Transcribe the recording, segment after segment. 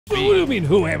What do you mean,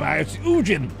 who am I? It's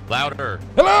Ujin. Louder.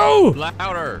 Hello?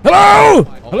 Louder. Hello?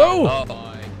 Hello?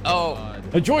 Oh.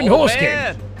 I joined Oh, horse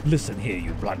man. games. Listen here,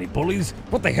 you bloody bullies.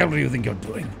 What the hell do you think you're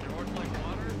doing?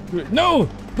 No!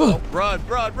 Oh, run.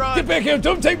 Get back here!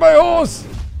 Don't take my horse!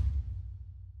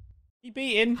 Keep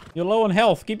eating. You're low on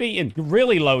health. Keep eating. You're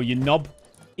really low, you knob.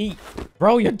 Eat.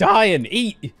 Bro, you're dying.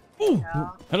 Eat. Ooh.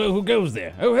 Hello, who goes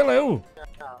there? Oh, hello.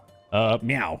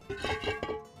 Meow.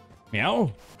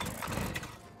 Meow.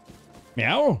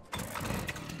 Meow.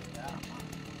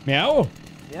 Meow.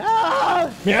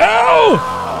 Yeah.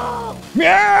 Meow.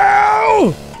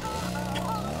 Meow.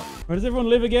 Where does everyone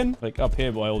live again? Like up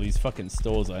here by all these fucking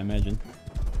stores, I imagine.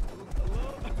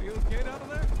 Hello? Are you okay down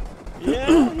there?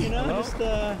 Yeah, you know, just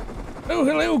Oh,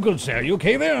 hello, good sir. You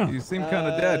okay there? You seem kind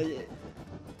of dead.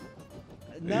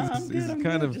 No, I'm good. he's I'm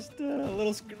kind good. of- Just a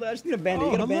little. I just need a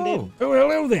band-aid. You got a band-aid? Oh,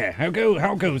 hello there. How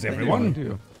goes everyone?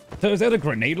 do. So is that a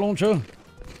grenade launcher?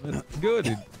 It's good.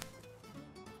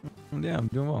 Yeah, I'm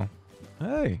doing well.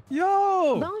 Hey.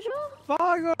 Yo. Bonjour.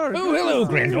 Vader. Oh, hello,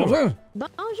 granddaughter.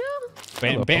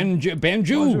 Bonjour. Banjo.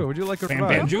 Bonjour, would you like a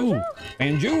ride?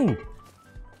 Banjo.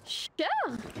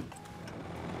 Sure.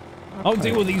 I'll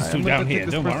deal with these I'm two gonna down take here.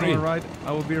 this Don't person worry. on a ride.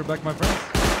 I will be right back, my friends.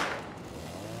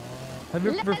 Have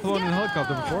you ever Let's flown in a go.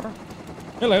 helicopter before?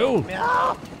 Hello.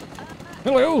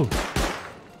 Hello.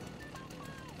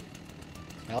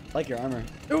 I like your armor.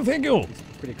 Oh, thank you. It's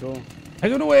pretty cool. I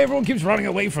don't know why everyone keeps running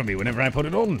away from me whenever I put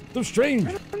it on. So strange.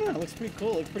 I don't know. It looks pretty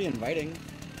cool. It looks pretty inviting.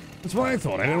 That's what I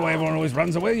thought. I don't know why everyone always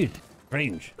runs away.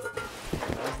 Strange.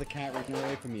 Why is the cat running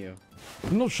away from you?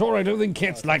 I'm not sure. I don't think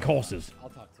cats like horses. I'll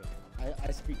talk to him.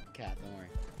 I speak cat. Don't worry.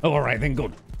 Oh, all right, then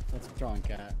good. What's wrong,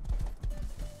 cat?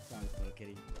 What's wrong, little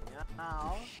kitty?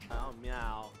 Meow. Oh,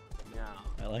 meow. Meow.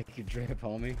 I like your drip,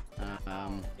 homie.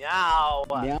 Meow.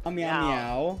 Meow, meow,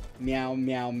 meow. Meow,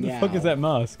 meow, meow. What the fuck is that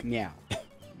mask? Meow.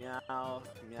 Meow.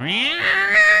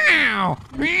 Meow.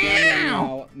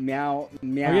 Meow, meow,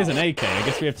 meow. Oh, he has an AK. I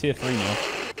guess we have tier 3 now.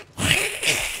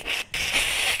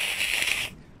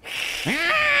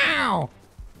 Meow.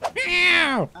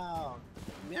 Meow. Oh.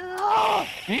 Meow.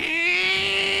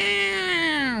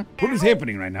 What is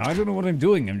happening right now? I don't know what I'm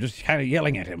doing. I'm just kind of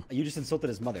yelling at him. You just insulted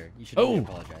his mother. You should Oh. really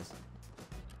apologize.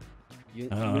 You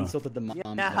insulted the mom. of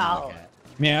the Meow. cat.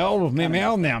 Meow, meow,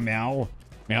 meow, meow, meow.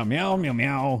 Meow, meow, meow,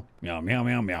 meow. Meow, meow,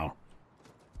 meow, meow.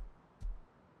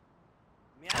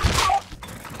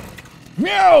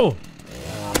 Meow!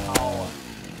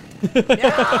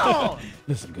 Meow.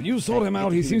 Listen, could you sort him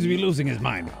out? He seems to be losing his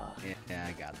mind. Yeah,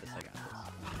 I got this. I got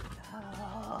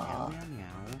this.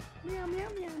 Meow, meow, meow. Meow, meow,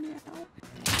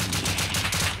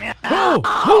 meow. Oh!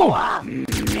 Oh!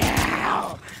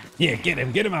 Yeah, get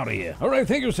him out of here. All right,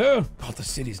 thank you, sir. God, the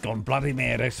city's gone bloody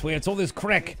mad. I swear, it's all this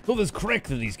crack that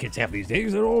these kids have these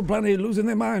days. They're all bloody losing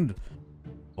their mind.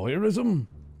 Voyeurism?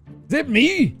 Is that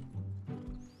me?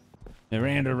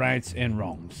 Miranda rights and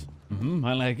wrongs.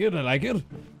 I like it.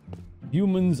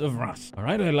 Humans of Rust. All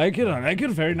right, I like it.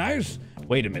 Very nice.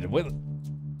 Wait a minute. What?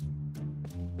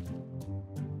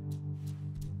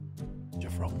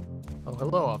 Jeff Wrong. Oh,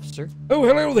 hello, officer. Oh,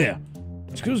 hello there.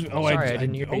 Excuse me. Oh, Sorry, I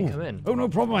didn't hear you come in. Oh, no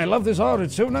problem. I love this art.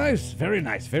 It's so nice. Very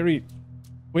nice. Very.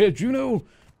 Where do you know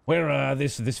where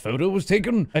this photo was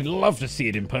taken? I'd love to see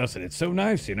it in person. It's so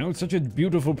nice. You know, it's such a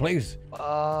beautiful place.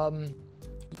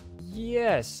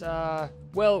 Yes,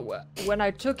 well, when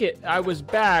I took it, I was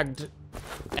bagged,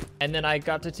 and then I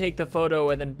got to take the photo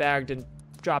and then bagged and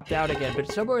dropped out again,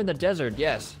 but somewhere in the desert,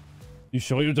 yes. You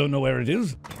sure you don't know where it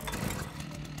is?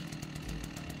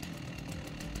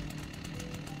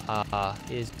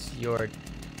 Is your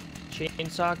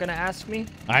chainsaw gonna ask me?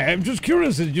 I am just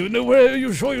curious. Do you know where?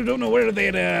 You sure you don't know where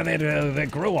that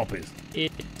grow up is?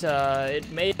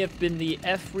 It may have been the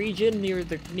F region near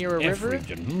a river. F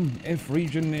region. F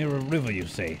region near a river, you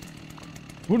say?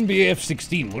 Wouldn't be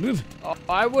F-16, would it? Oh,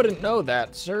 I wouldn't know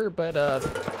that, sir, but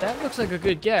that looks like a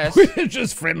good guess. We're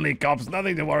just friendly cops.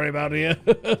 Nothing to worry about here.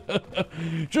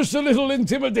 Just a little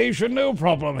intimidation. No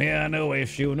problem here. No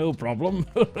issue. No problem.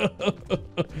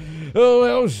 Oh,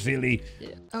 how silly. Yeah,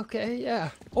 okay, yeah.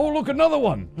 Oh, look, another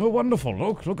one. Oh, wonderful.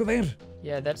 Look at that.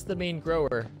 Yeah, that's the main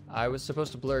grower. I was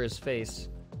supposed to blur his face.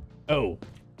 Oh,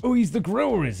 he's the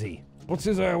grower, is he? What's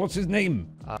his name?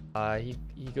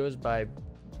 He goes by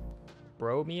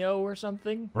Bromeo or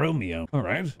something? Romeo. All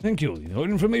right. Thank you. Your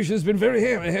information has been very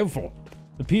helpful.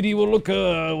 The PD will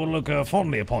look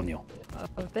fondly upon you.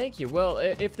 Oh, thank you. Well,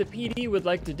 if the PD would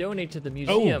like to donate to the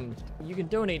museum, you can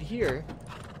donate here.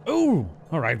 Oh,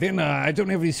 all right then. I don't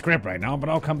have any scrap right now, but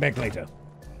I'll come back later.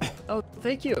 Oh,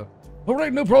 thank you. All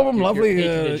right, no problem. Lovely.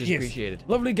 Your patronage is Yes. appreciated.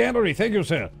 Lovely gallery. Thank you,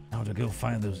 sir. Now to go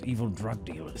find those evil drug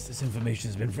dealers. This information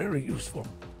has been very useful.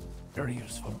 Very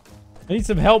useful. I need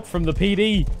some help from the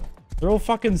PD. They're all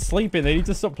fucking sleeping. They need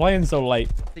to stop playing so late.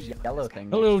 The yellow thing.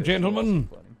 Hello, gentlemen.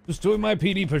 Just doing my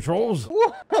PD patrols.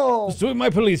 Whoa! Just doing my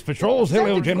police patrols.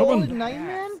 Hello, gentlemen.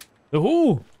 Nightman? The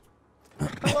who?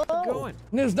 Hello.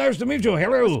 It's nice to meet you.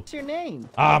 Hello. What's your name?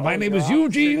 My name is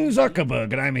Eugene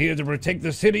Zuckerberg, and I'm here to protect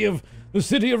the city of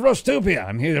Rustopia.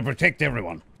 I'm here to protect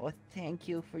everyone. Well, thank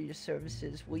you for your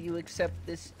services. Will you accept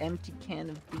this empty can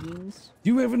of beans?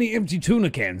 Do you have any empty tuna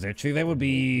cans? Actually, that would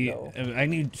be. No. I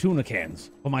need tuna cans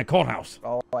for my courthouse.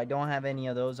 Oh, I don't have any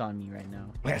of those on me right now.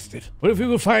 Blasted. But if you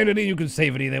could find any, you could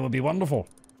save any. That would be wonderful.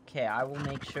 Okay, I will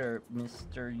make sure,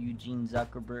 Mr. Eugene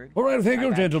Zuckerberg. All right, thank I you,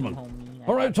 got gentlemen. homie.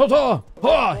 All right, ta-ta.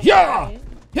 Ha! Yeah!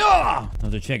 Yeah! Now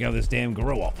to check out this damn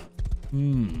grow up.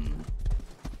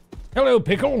 Hello,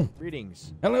 Pickle.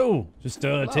 Greetings. Hello. Just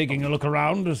taking a look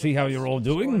around to see how you're all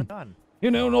doing. What's going on?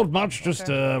 You know, not much. Just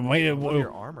wait. Love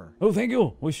your armor. Oh, thank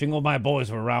you. Wishing all my boys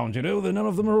were around. You know, none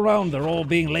of them are around. They're all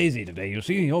being lazy today. You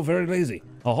see, you're very lazy.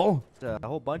 Oh. There's a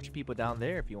whole bunch of people down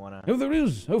there if you want to Oh, there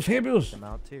is. Oh, fabulous. come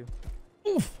out too.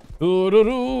 Oof.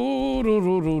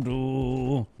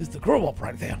 Do-do-do-do-do-do-do. It's the grow up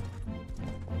right there.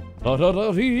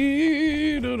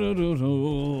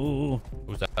 Da-da-da-dee-do-do-do-do.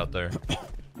 Who's out there?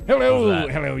 Hello, Who's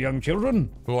that? hello, young children.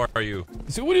 Who are you?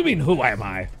 So, what do you mean, who am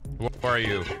I? Who are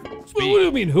you? What do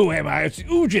you mean, who am I? It's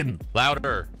Eugene.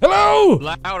 Louder. Hello?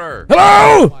 Louder.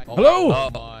 Hello? Hello? Oh.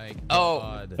 my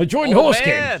Oh. I joined Old horse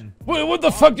man. gang. What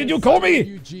the fuck did you call me?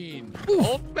 Eugene,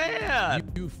 Old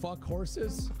man. you fuck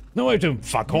horses? No, I don't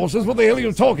fuck horses. What the hell are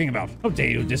you talking about? How dare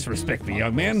you disrespect me,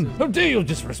 young man? How dare you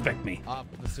disrespect me?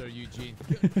 Officer Eugene.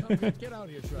 Get out of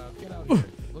here, Shroud. Get out of here.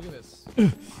 Look at this.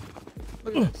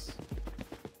 Look at this.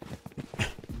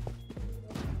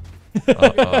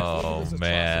 Oh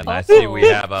man, I see we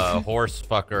have a horse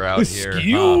fucker out here.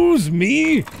 Excuse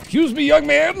me? Excuse me, young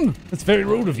man? That's very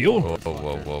rude of you.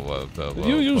 Whoa.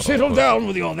 You settle down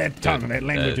with all that tongue and that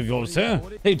language of yours, sir.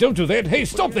 Hey, don't do that. Hey,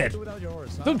 stop that. Without your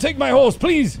horse, huh? Don't take my horse,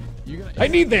 please. I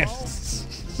need that.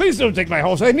 Please don't take my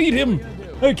horse. I need him.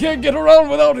 I can't get around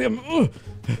without him. Ugh.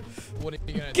 What are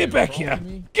you gonna Get do, back roll here. with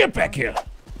me? Get back here.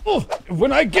 Oh,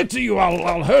 when I get to you,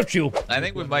 I'll hurt you. I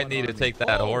think we might need to take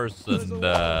that horse and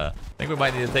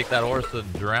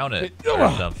drown it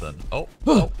or something. Oh,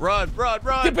 run.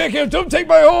 Get back here. Don't take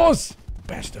my horse.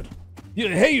 Bastard.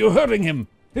 Hey, you're hurting him.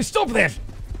 Hey, stop that.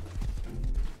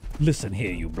 Listen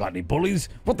here, you bloody bullies.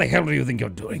 What the hell do you think you're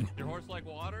doing? Your horse like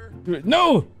water?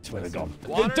 No! Swear to God.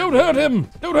 Water? Don't hurt him!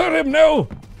 Don't hurt him, no!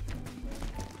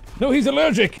 No, he's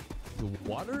allergic.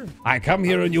 Water? I come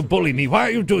here and you bully me. Why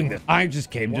are you doing that? I just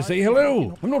came to say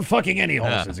hello. I'm not fucking any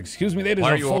horses. Excuse me, that is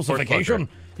Why are a you a horse falsification. fucker?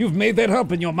 You've made that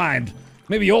up in your mind.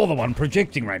 Maybe you're the one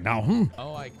projecting right now,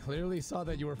 Oh, I clearly saw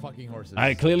that you were fucking horses.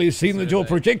 I clearly seen that you're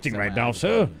projecting right now,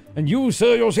 sir. And you,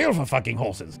 sir, yourself are fucking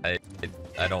horses.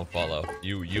 I don't follow.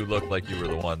 You look like you were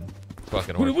the one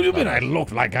fucking What horses. do you mean I not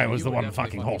looked like I was You the were one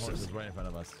definitely fucking horses? right in front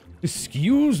of us.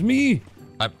 Excuse me?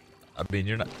 I mean,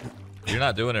 you're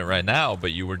not doing it right now,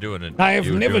 but you were doing it. I have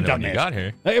you were never doing it done when that. You got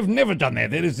here. I have never done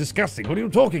that. That is disgusting. What are you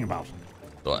talking about?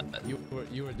 What?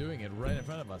 You were doing it right in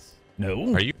front of us.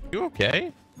 No. Are you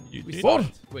okay? You We did- saw What?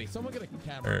 it. Wait, someone get a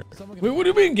camera. Someone get Wait, what do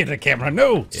you mean get a camera?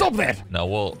 No, stop that. No,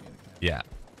 well, yeah.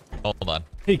 Hold on.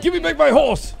 Hey, give me back my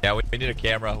horse. Yeah, we need a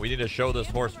camera. We need to show this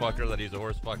horse fucker that he's a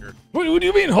horse fucker. What do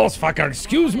you mean, horse fucker?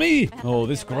 Excuse me. Oh,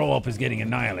 this grow up is getting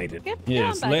annihilated.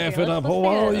 Yes, laugh it up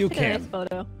all you can.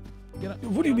 Get on-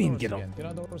 What do you mean, the get horse on? again. Get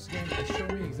on the horse again. and Show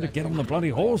me exactly. Get on the what bloody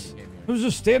you horse. came here. I was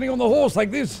just standing on the horse like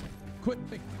this. Quick,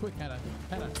 Hannah.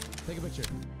 Hannah, take a picture.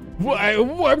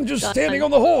 I'm just standing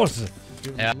on the horse.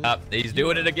 Yeah, he's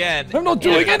doing it again. I'm not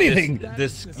doing anything.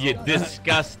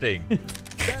 Disgusting.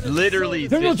 Literally.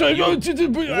 I'm not doing. what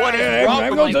is wrong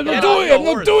I'm with not my doing. God, I'm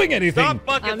not doing anything. Stop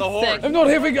fucking the horse. sick. I'm not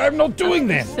having. I'm not doing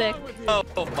that. Sick. Oh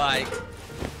my.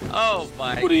 Oh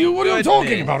my. What are you goodness.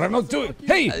 talking about? I'm not doing.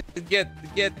 Hey,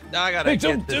 I gotta hey,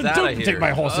 get this out don't of here. take my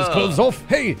horse's Ugh. clothes off.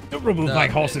 Hey, don't remove my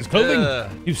horse's clothing.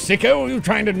 You sicko! Are you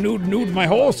trying to nude my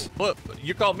horse? What?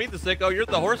 You call me the sicko? You're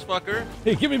the horse fucker.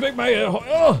 Hey, give me back my.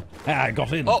 I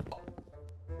got in. Oh.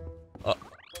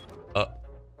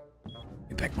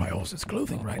 Give back my horse's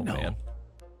clothing right now, Man.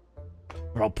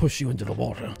 or I'll push you into the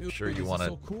water. Sure you This is wanna?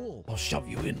 So cool. I'll shove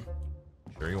you in.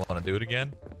 Sure you wanna do it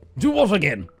again? Do what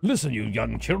again? Listen, you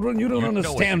young children, you don't You know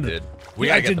what understand. you did.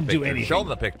 We I gotta get the didn't do picture. anything. Show him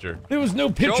the picture. There was no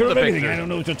picture him of the anything. picture. I don't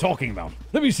know what you're talking about.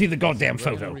 Let me see the goddamn We're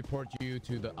gonna photo. report you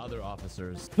to the other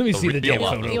officers. Let me The see the real damn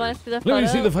one. photo. You want to see the photo? Let me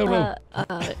see the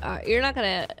photo. You're not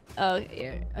gonna. Oh,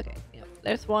 here. Okay. Yep.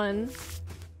 There's one.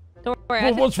 Don't worry. I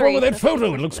Well, took what's wrong with three, that so-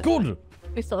 photo? It looks good.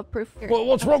 We still have proof here. Well,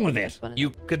 what's wrong with that? You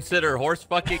consider horse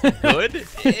fucking good?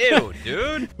 Ew,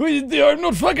 dude. I'm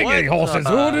not fucking any horses.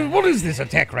 What? What is this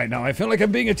attack right now? I feel like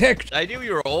I'm being attacked. I knew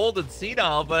you were old and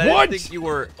senile, but I What? didn't think you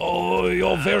were... Oh,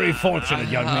 you're very fortunate,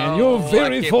 young man. You're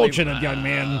very fortunate, young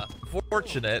man.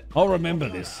 Fortunate? I'll remember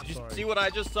this. Did you see what I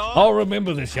just saw? I'll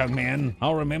remember this, young man.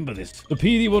 I'll remember this. The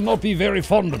PD will not be very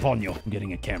fond upon you. I'm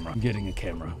getting a camera.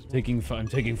 I'm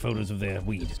taking photos of their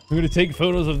weed. I'm gonna take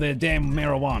photos of their damn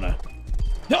marijuana.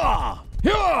 Ah!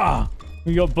 Yeah!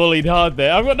 We got bullied hard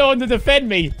there. I've got no one to defend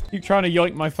me. Keep trying to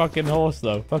yoink my fucking horse,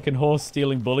 though. Fucking horse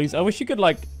stealing bullies. I wish you could,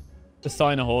 like,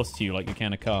 assign a horse to you like you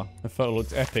can a car. The photo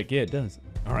looks epic. Yeah, it does.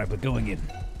 All right, we're going in.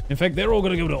 In fact, they're all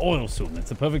gonna go to oil soon. It's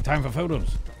the perfect time for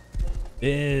photos.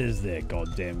 There's their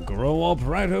goddamn grow up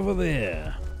right over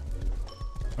there.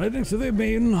 Right next to their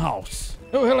main house.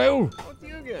 Oh, hello. What's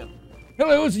Eugen?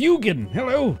 Hello, it's Eugen.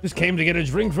 Hello. Just came to get a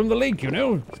drink from the lake, you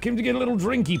know. Just came to get a little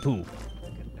drinky poo.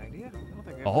 Good idea. I don't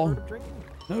think I've Oh. heard of drinking.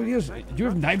 Oh, yes. Do you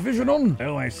have night vision on?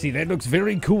 Oh, I see. That looks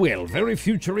very cool. Very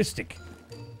futuristic.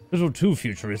 A little too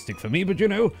futuristic for me, but you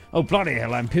know. Oh, bloody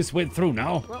hell. I'm piss wet through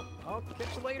now. Well, I'll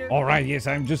catch you later. All right, yes.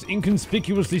 I'm just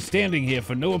inconspicuously standing here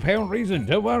for no apparent reason.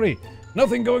 Don't worry.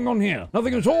 Nothing going on here.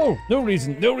 Nothing at all. No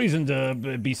reason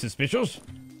to be suspicious. Don't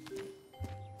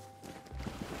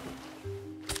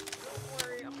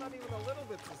worry, I'm not even a little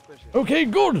bit suspicious. Okay,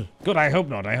 good. Good, I hope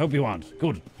not. I hope you aren't.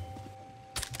 Good.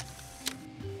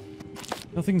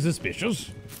 Nothing suspicious.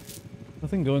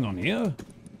 Nothing going on here.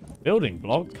 Building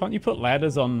block? Can't you put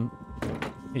ladders on...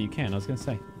 Yeah, you can. I was going to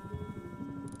say.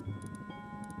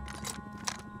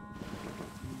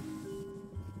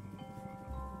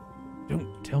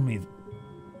 Don't tell me...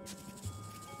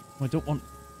 I don't want...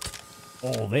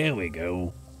 Oh, there we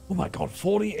go. Oh my god,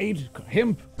 48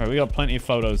 hemp. All right, we got plenty of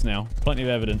photos now. Plenty of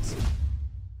evidence.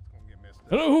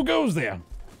 Hello, who goes there?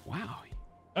 Wow.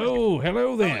 Oh,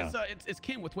 hello there. It's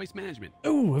Kim with Waste Management.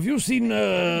 Oh, have you seen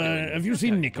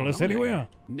Nicholas anywhere?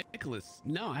 Nicholas?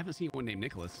 No, I haven't seen one named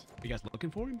Nicholas. Are you guys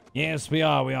looking for him? Yes, we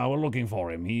are. We're looking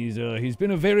for him. He's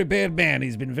been a very bad man.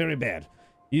 He's been very bad.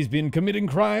 He's been committing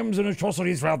crimes and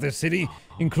atrocities throughout this city,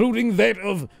 including that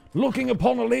of looking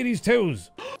upon a lady's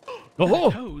toes.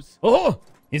 Oh, Toes? oh,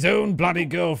 his own bloody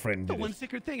girlfriend The did one it.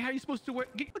 secret thing. How are you supposed to work?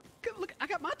 Look, I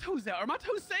got my toes out. Are my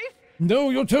toes safe? No,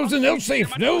 your toes are not safe.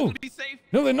 Are my toes No, gonna be safe?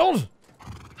 no, they're not.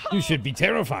 You should be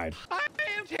terrified. I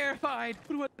am terrified.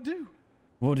 What do I do?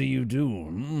 What do you do?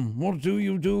 What do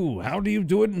you do? How do you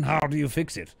do it and how do you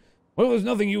fix it? Well, there's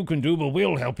nothing you can do, but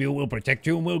we'll help you, we'll protect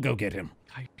you, and we'll go get him.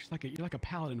 You're like a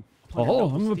paladin. Oh,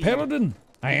 I'm a paladin.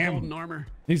 I Golden am. armor.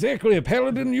 Exactly, a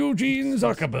paladin Eugene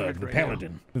Zuckerberg, the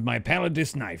paladin, with my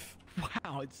paladis knife.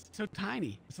 Wow, it's so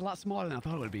tiny. It's a lot smaller than I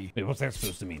thought it would be. Wait, what's that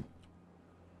supposed to mean?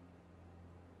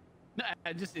 No,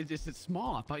 it's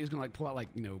small. I thought he was gonna like pull out like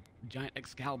giant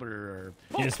Excalibur or.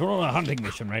 Yes, we're on a hunting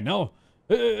mission right now.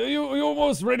 You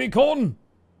almost ready, Corn?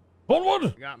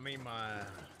 Cornwood? Got me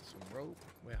some rope.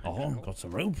 Well, Oh, got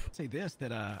some rope. Say this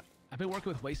that I've been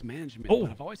working with Waste Management, Oh.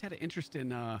 but I've always had an interest in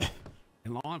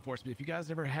law enforcement. If you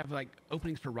guys ever have like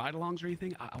openings for ride-alongs or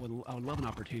anything, I would love an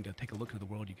opportunity to take a look into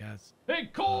the world, you guys. Hey,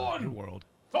 Corn! Your world.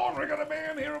 Corn, we got a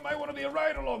man here who might want to be a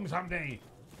ride-along someday.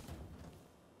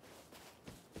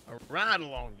 a ride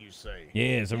along, you say?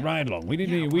 Yes, a ride-along. We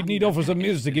need Officer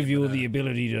Miz to give you the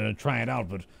ability to try it out,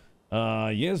 but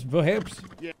yes, perhaps.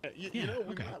 Yeah, you know,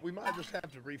 okay. we might just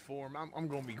have to reform. I'm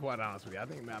going to be quite honest with you. I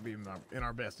think it might be in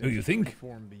our best Oh, you interest think? to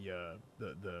reform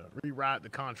rewrite the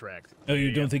contract. Oh,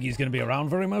 you don't think he's going to be around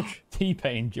very much?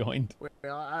 T-Pain joined.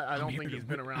 Well, I don't think he's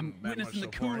been around I'm that much witnessing so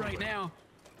the coup far right anyway. now.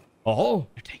 Oh.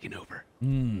 They're taking over.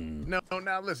 Hmm. No,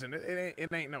 now listen, it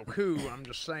ain't no coup. I'm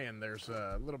just saying there's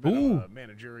a little bit Ooh. of a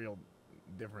managerial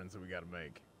difference that we got to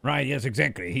make. Right, yes,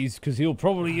 exactly. Because he'll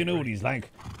probably, you know what he's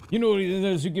like. You know,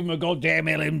 unless you give him a goddamn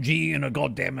LMG and a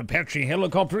goddamn Apache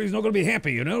helicopter, he's not going to be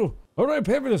happy, you know? All right,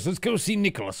 fabulous. Let's go see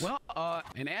Nicholas. Well,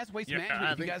 and as Waste Yeah, Management, I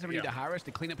if you think- guys ever need yeah. to hire us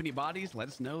to clean up any bodies, let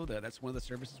us know. That's one of the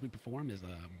services we perform is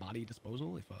body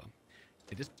disposal. If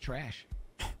they just trash.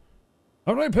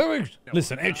 All right, perfect.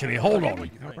 Listen, actually, hold on.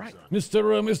 All right.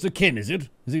 Mr. Ken, is it?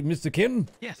 Is it Mr. Ken?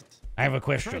 Yes. I have a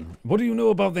question. What do you know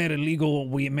about that illegal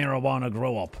marijuana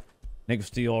grow-up next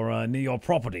to your near your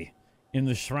property in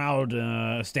the Shroud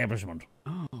establishment?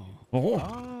 Oh.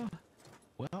 Oh.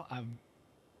 Well, I've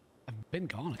been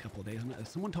gone a couple of days.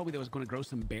 Someone told me they was going to grow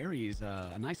some berries.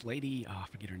 A nice lady, I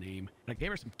forget her name. But I gave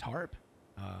her some tarp.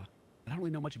 I don't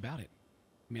really know much about it.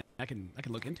 I mean, I can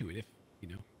look into it if you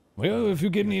know. Well, if you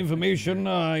get any information,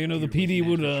 you know, the PD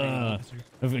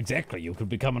would... Exactly, you could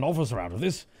become an officer out of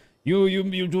this.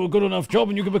 You do a good enough job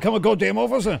and you could become a goddamn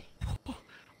officer.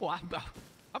 Well,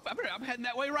 I'm heading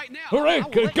that way right now. All right, I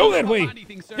will let go you know that if I way. find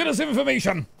anything, sir. Get us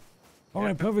information. All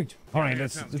right, perfect. All right,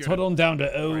 let's head on down to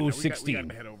Right, now we 016.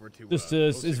 gotta head over to, Just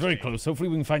it's very 016. close. Hopefully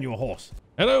we can find you a horse.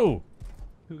 Hello.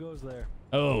 Who goes there?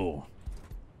 Oh,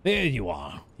 there you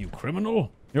are, you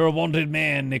criminal. You're a wanted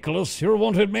man, Nicholas. You're a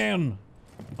wanted man.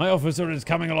 My officer is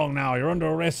coming along now. You're under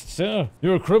arrest, sir.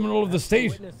 You're a criminal of the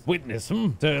state. Witness,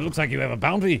 So it looks like you have a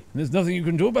bounty, and there's nothing you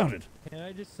can do about it. Can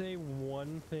I just say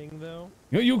one thing, though?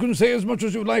 You can say as much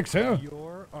as you like, sir.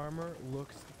 Your armor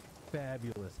looks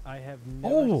fabulous. I have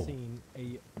never seen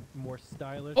a more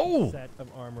stylish set of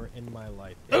armor in my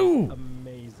life. It's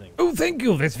amazing. Oh, thank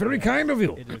you. That's very kind of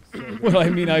you. It looks so good. Well, I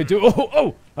mean, I do.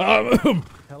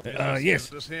 Yes.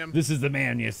 This is the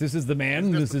man. Yes, this is the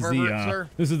man. This is the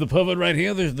this is the pervert right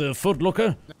here. There's the foot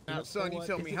looker. Now, son, you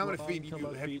tell me, how many feet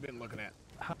have you been looking at?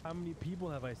 How many people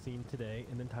have I seen today,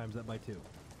 and then times that by 2?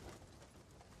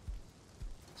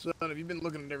 Son, have you been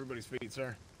looking at everybody's feet,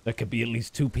 sir? That could be at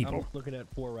least 2 people. I'm looking at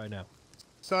 4 right now.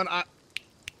 Son,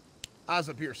 eyes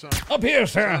up here, son. Up here,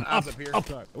 sir. Son, eyes up here. Up.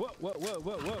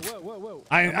 Whoa.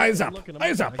 Eyes up.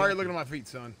 Eyes up. Why are you looking at my feet,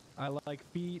 son? I like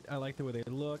feet. I like the way they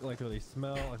look. I like the way they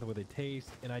smell. I like the way they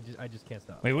taste. And I just can't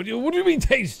stop. Wait, what do you mean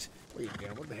taste? Wait,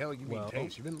 man, what the hell you mean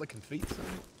taste? You been licking feet, son?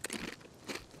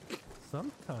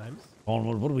 Sometimes.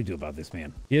 Onward, what do we do about this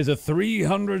man? He has a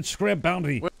 300 scrap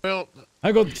bounty. Well,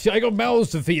 I got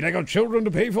mouths to feed. I got children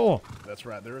to pay for. That's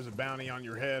right. There is a bounty on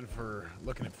your head for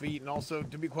looking at feet, and also,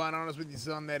 to be quite honest with you,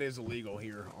 son, that is illegal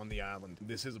here on the island.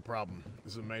 This is a problem.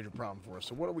 This is a major problem for us.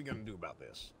 So what are we going to do about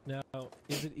this? Now,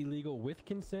 is it illegal with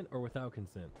consent or without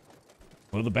consent?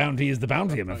 Well, the bounty is the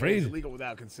bounty, I'm afraid. It's illegal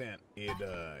without consent. It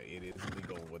is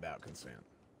illegal without consent.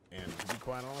 And to be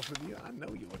quite honest with you, I know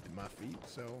you looked at my feet,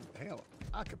 so hell,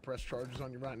 I could press charges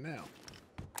on you right now.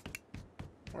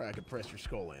 Or I could press your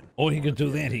skull in. Or he could do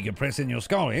that. He could press in your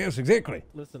skull. Yes, exactly.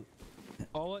 Listen,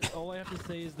 all I have to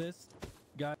say is this,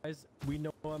 guys. We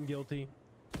know I'm guilty.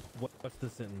 What's the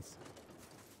sentence?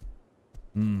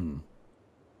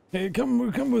 Hey, come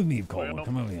with me, Coleman. Well,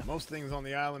 come over here. Most things on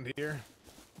the island here.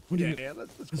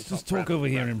 Let's just talk over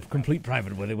here in complete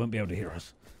private where they won't be able to hear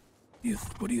us.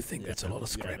 What do you think? That's a lot of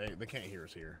scrap. Yeah, they can't hear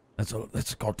us here. That's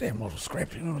a goddamn lot of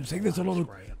scrap. You know what I'm saying? There's a lot of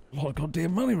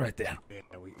goddamn money right there. Yeah,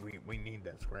 we need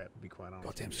that scrap, to be quite honest.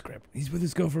 Goddamn scrap. He's with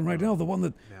his girlfriend right now.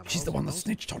 She's the one that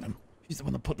snitched on him. She's the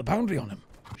one that put the bounty on him.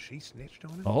 She snitched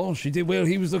on him? Oh, she did. Well,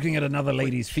 he was looking at another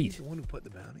lady's feet. She's the one who put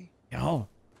the bounty? Yeah.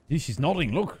 She's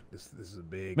nodding. Look. This is a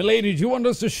big... Milady, do you want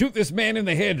us to shoot this man in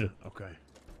the head? Okay.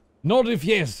 Nod if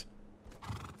yes.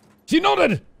 She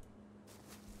nodded.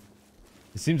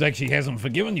 It seems like she hasn't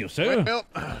forgiven you, sir. Well,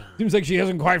 seems like she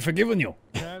hasn't quite forgiven you.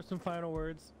 Can I have some final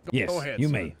words? Yes, go ahead, you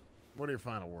sir. may. What are your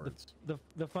final words?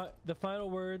 The final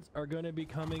words are going to be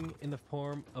coming in the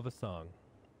form of a song.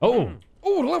 Oh,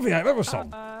 lovely! I love a song.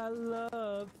 I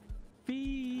love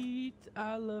feet.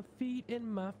 I love feet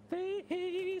in my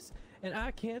face, and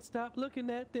I can't stop looking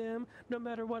at them no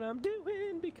matter what I'm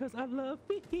doing because I love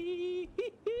feet.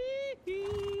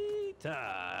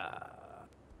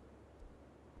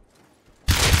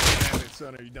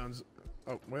 Son, are you done?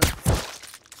 Oh, well.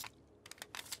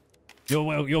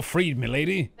 You're freed,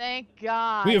 milady. Thank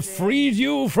God. We have freed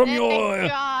you from we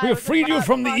have freed you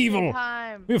from the evil.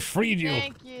 We have freed you.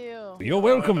 Thank you. You're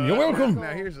welcome. You're welcome.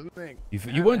 Now here's the thing.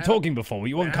 You weren't talking before. Were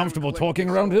you uncomfortable talking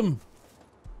around him?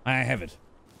 I have it.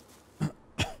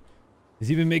 Has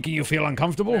he been making you feel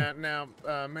uncomfortable? Now,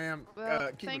 ma'am,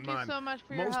 keep in mind. Thank you so much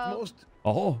for your help.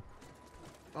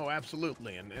 Oh,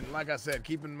 absolutely. And like I said,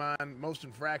 keep in mind, most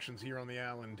infractions here on the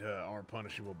island are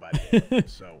punishable by death.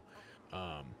 So,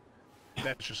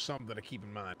 that's just something to keep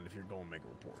in mind if you're going to make a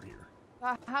report here.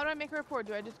 How do I make a report?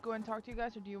 Do I just go and talk to you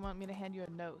guys, or do you want me to hand you a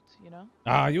note, you know?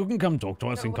 You can come talk to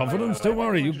us in confidence. Don't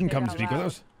worry, you can come speak with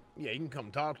us. Yeah, you can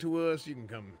come talk to us. You can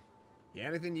come... Yeah,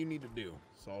 anything you need to do.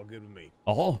 It's all good with me.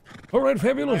 All right,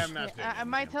 fabulous. I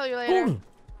might tell you later.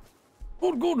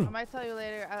 Good. I might tell you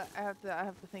later. I have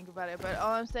to think about it. But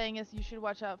all I'm saying is you should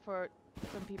watch out for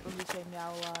some people who say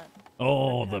meow a lot.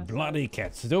 Oh, the bloody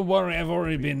cats. Don't worry, I've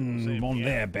already been on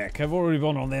their back. I've already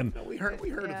gone on them. No, we heard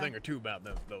a thing or two about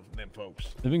them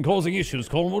folks. They've been causing issues,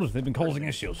 Colmwood. They've been causing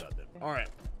issues. All right.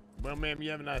 Well, ma'am, you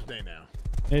have a nice day now.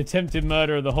 They attempted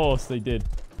murder of the horse. They did.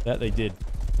 That they did.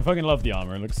 I fucking love the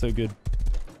armor. It looks so good.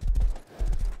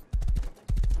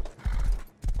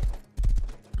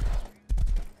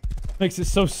 Makes it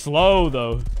so slow,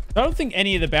 though. I don't think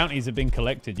any of the bounties have been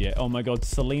collected yet. Oh my god,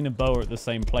 Selene and Bo are at the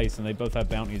same place, and they both have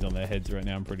bounties on their heads right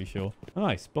now, I'm pretty sure.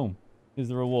 Nice, boom. Here's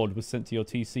the reward. Was sent to your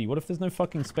TC. What if there's no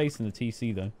fucking space in the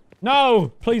TC, though?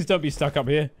 No! Please don't be stuck up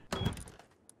here.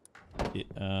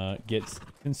 It gets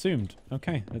consumed.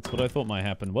 Okay, that's what I thought might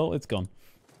happen. Well, it's gone.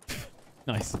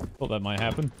 Nice. Thought that might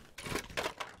happen.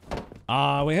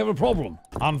 We have a problem.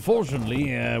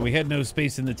 Unfortunately, we had no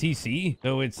space in the TC,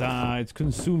 so it's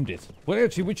consumed it. Well,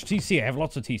 actually, which TC? I have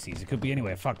lots of TCs. It could be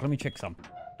anywhere. Fuck, let me check some.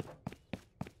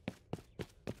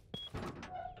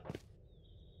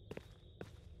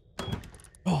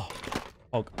 Oh,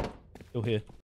 Hog. Still here.